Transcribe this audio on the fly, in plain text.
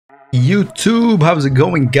YouTube, how's it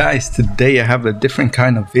going, guys? Today I have a different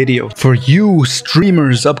kind of video for you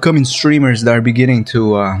streamers, upcoming streamers that are beginning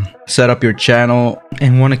to set up your channel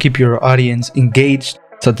and want to keep your audience engaged.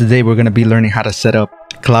 So today we're going to be learning how to set up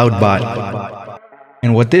CloudBot.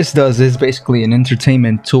 And what this does is basically an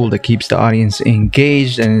entertainment tool that keeps the audience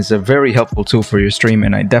engaged, and is a very helpful tool for your stream,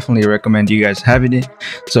 and I definitely recommend you guys having it.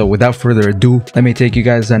 So without further ado, let me take you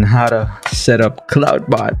guys on how to set up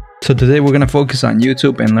CloudBot. So today we're going to focus on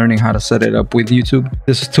YouTube and learning how to set it up with YouTube.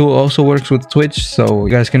 This tool also works with Twitch, so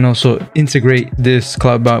you guys can also integrate this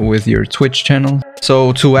CloudBot with your Twitch channel.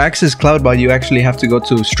 So to access CloudBot, you actually have to go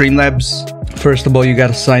to Streamlabs. First of all, you got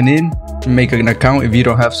to sign in, make an account if you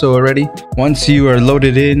don't have so already. Once you are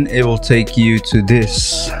loaded in, it will take you to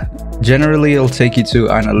this. Generally, it'll take you to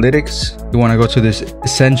Analytics. You want to go to this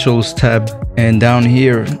Essentials tab, and down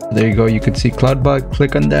here, there you go, you can see CloudBot.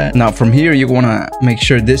 Click on that. Now from here, you want to make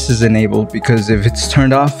sure this is enabled, because if it's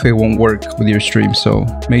turned off, it won't work with your stream. So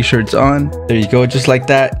make sure it's on. There you go, just like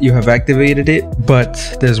that, you have activated it.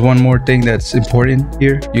 But there's one more thing that's important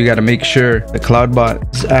here. You got to make sure the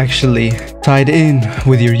CloudBot is actually tied in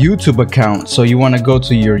with your YouTube account. So you want to go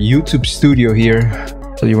to your YouTube studio here.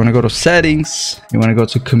 So you want to go to settings, you want to go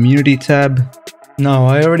to community tab. Now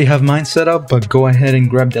I already have mine set up, but go ahead and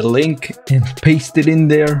grab the link and paste it in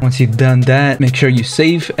there. Once you've done that, make sure you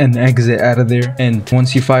save and exit out of there. And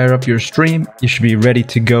once you fire up your stream, you should be ready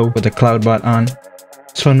to go with the CloudBot on.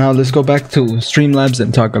 So now let's go back to Streamlabs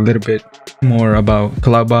and talk a little bit more about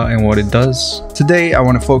CloudBot and what it does. Today I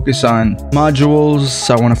want to focus on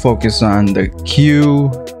modules, I want to focus on the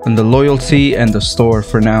queue, and the loyalty, and the store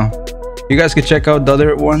for now. You guys can check out the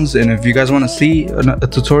other ones, and if you guys want to see a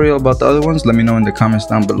tutorial about the other ones, let me know in the comments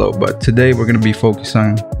down below. But today we're going to be focused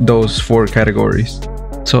on those 4 categories.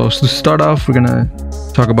 So to start off, we're going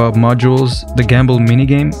to talk about modules, the gamble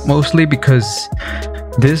minigame, mostly because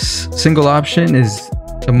this single option is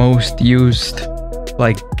the most used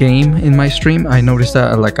game in my stream. I noticed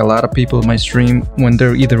that a lot of people in my stream, when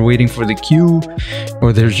they're either waiting for the queue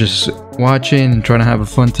or they're just watching and trying to have a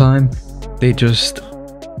fun time, they just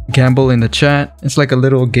gamble in the chat. It's like a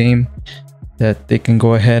little game that they can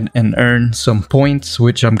go ahead and earn some points,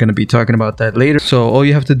 which I'm going to be talking about that later. So all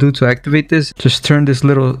you have to do to activate this, just turn this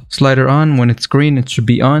little slider on. When it's green, it should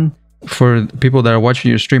be on. For people that are watching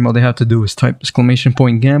your stream, all they have to do is type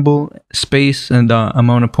 !gamble space and the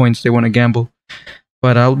amount of points they want to gamble.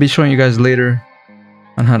 But I'll be showing you guys later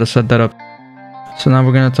on how to set that up. So now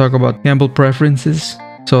we're going to talk about gamble preferences.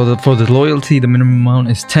 So for the loyalty, the minimum amount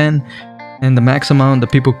is 10. And the max amount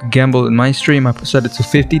that people could gamble in my stream, I set it to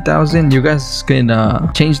 50,000. You guys can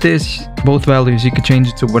change this, both values. You can change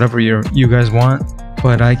it to whatever you guys want,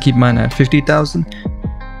 but I keep mine at 50,000.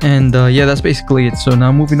 And yeah, that's basically it. So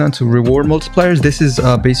now moving on to reward multipliers. This is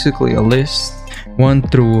basically a list 1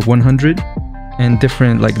 through 100 and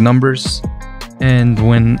different numbers. And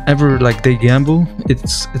whenever they gamble,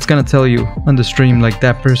 it's gonna tell you on the stream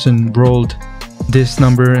that person rolled this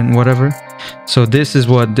number and whatever. So this is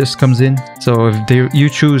what this comes in. So if you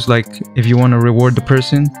choose if you want to reward the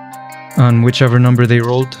person on whichever number they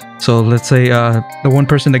rolled. So let's say the one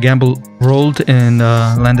person that gambled rolled and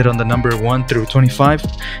landed on the number 1 through 25,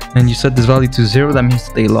 and you set this value to 0, that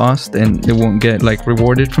means they lost and they won't get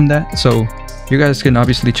rewarded from that. So you guys can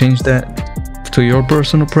obviously change that to your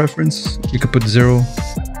personal preference. You could put 0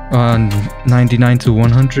 on 99 to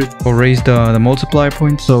 100 or raise the multiplier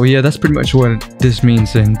point. So yeah, that's pretty much what this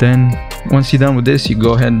means. And then once you're done with this, you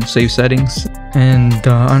go ahead and save settings. And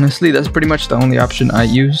honestly, that's pretty much the only option I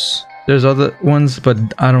use. There's other ones, but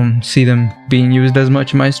I don't see them being used as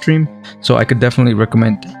much in my stream, so I could definitely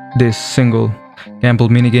recommend this single gamble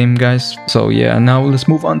minigame, guys. So yeah, now let's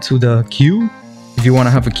move on to the queue. If you want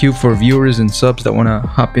to have a queue for viewers and subs that want to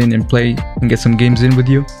hop in and play and get some games in with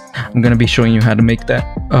you, I'm going to be showing you how to make that.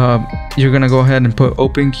 You're going to go ahead and put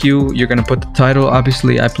open queue. You're going to put the title.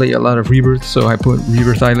 Obviously, I play a lot of Rebirth, so I put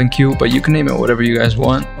Rebirth Island queue, but you can name it whatever you guys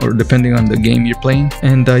want, or depending on the game you're playing.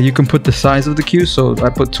 And you can put the size of the queue. So I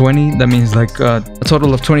put 20. That means a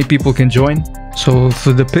total of 20 people can join. So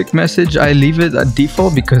for the pick message, I leave it at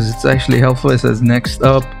default because it's actually helpful. It says next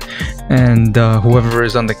up and whoever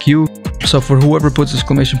is on the queue. So for whoever puts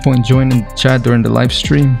 !join in the chat during the live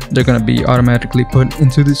stream, they're going to be automatically put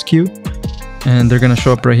into this queue. And they're going to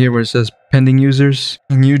show up right here where it says pending users.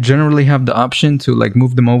 And you generally have the option to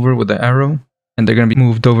move them over with the arrow, and they're going to be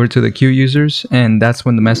moved over to the queue users. And that's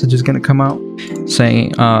when the message is going to come out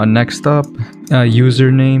saying next up,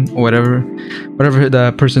 username, whatever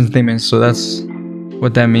the person's name is. So that's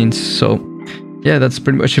what that means. So yeah, that's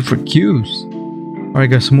pretty much it for queues. Alright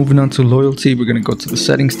guys, so moving on to loyalty, we're gonna go to the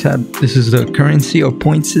settings tab. This is the currency or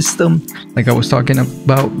point system, like I was talking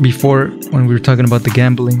about before when we were talking about the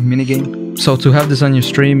gambling minigame. So to have this on your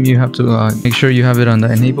stream, you have to make sure you have it on the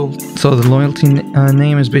enabled. So the loyalty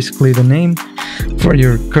name is basically the name for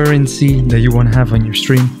your currency that you want to have on your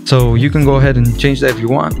stream. So you can go ahead and change that if you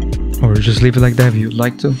want, or just leave it like that if you'd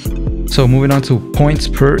like to. So moving on to points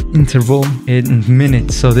per interval in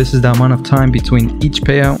minutes. So this is the amount of time between each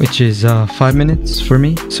payout, which is 5 minutes for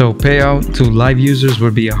me. So payout to live users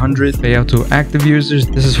would be 100. Payout to active users,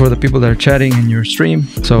 this is for the people that are chatting in your stream.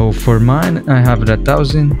 So for mine, I have it at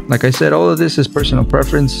 1,000. Like I said, all of this is personal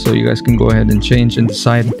preference, so you guys can go ahead and change and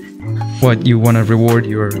decide what you want to reward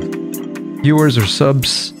your viewers or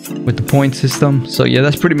subs with the point system. So yeah,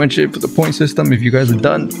 that's pretty much it for the point system. If you guys are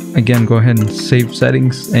done, again, go ahead and save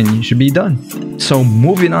settings and you should be done. So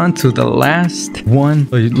moving on to the last one,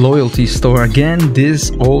 the loyalty store. Again, this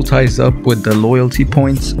all ties up with the loyalty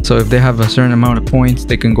points. So if they have a certain amount of points,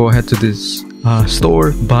 they can go ahead to this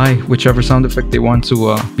store, buy whichever sound effect they want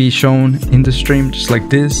to be shown in the stream, just like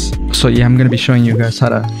this. So yeah, I'm gonna be showing you guys how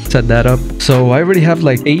to set that up. So I already have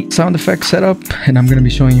like 8 sound effects set up, and I'm gonna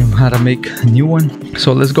be showing you how to make a new one.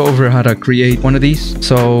 So let's go over how to create one of these.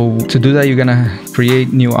 So to do that, you're gonna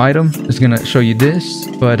create new item. It's gonna show you this,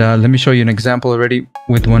 but let me show you an example already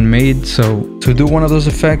with one made. So to do one of those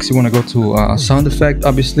effects, you want to go to sound effect,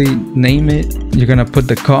 obviously name it. You're gonna put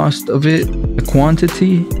the cost of it, the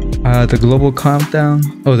quantity, the global countdown,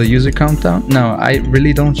 or the user countdown. Now I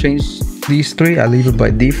really don't change these 3, I leave it by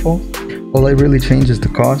default. All I really change is the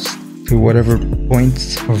cost to whatever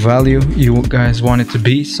points or value you guys want it to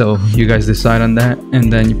be. So you guys decide on that,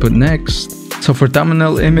 and then you put next. So for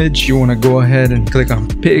thumbnail image, you want to go ahead and click on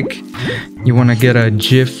pick. You want to get a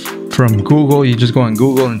GIF from Google. You just go on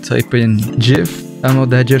Google and type in GIF. Download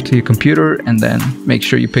that GIF to your computer, and then make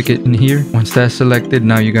sure you pick it in here. Once that's selected,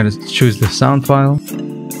 now you gotta choose the sound file.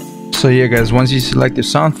 So yeah guys, once you select the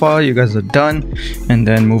sound file, you guys are done. And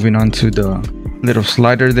then moving on to the little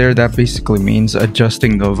slider there, that basically means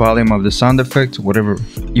adjusting the volume of the sound effect to whatever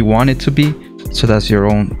you want it to be. So that's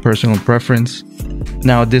your own personal preference.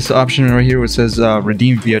 Now this option right here which says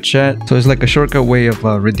redeem via chat, so it's like a shortcut way of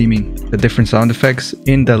redeeming the different sound effects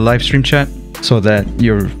in the live stream chat, so that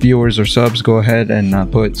your viewers or subs go ahead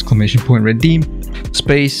and put !redeem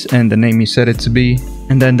space and the name you set it to be,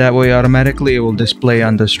 and then that way automatically it will display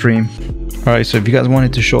on the stream. Alright, so if you guys want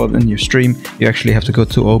it to show up in your stream, you actually have to go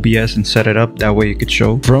to OBS and set it up. That way it could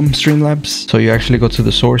show from Streamlabs. So you actually go to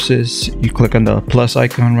the sources, you click on the plus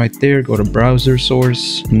icon right there, go to browser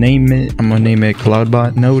source, name it. I'm gonna name it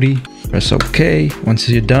CloudBot Noti. Press OK. Once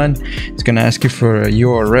you're done, it's gonna ask you for a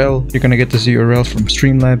URL. You're gonna get this URL from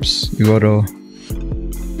Streamlabs. You go to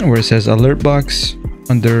where it says alert box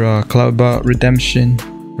under CloudBot redemption.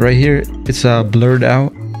 Right here, it's blurred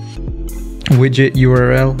out widget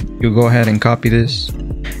URL. You go ahead and copy this,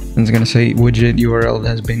 and it's gonna say widget URL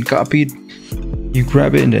has been copied. You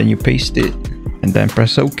grab it and then you paste it, and then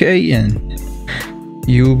press OK, and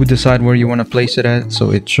you decide where you want to place it at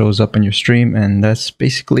so it shows up on your stream, and that's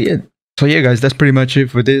basically it. So yeah guys, that's pretty much it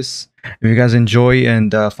for this. If you guys enjoy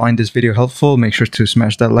and find this video helpful, make sure to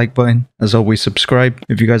smash that like button. As always, subscribe.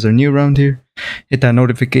 If you guys are new around here, hit that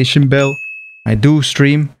notification bell. I do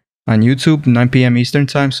stream on YouTube 9 p.m. Eastern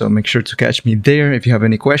time, so make sure to catch me there if you have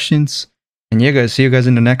any questions. And yeah guys, see you guys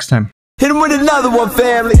in the next time. Hit him with another one,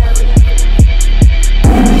 family.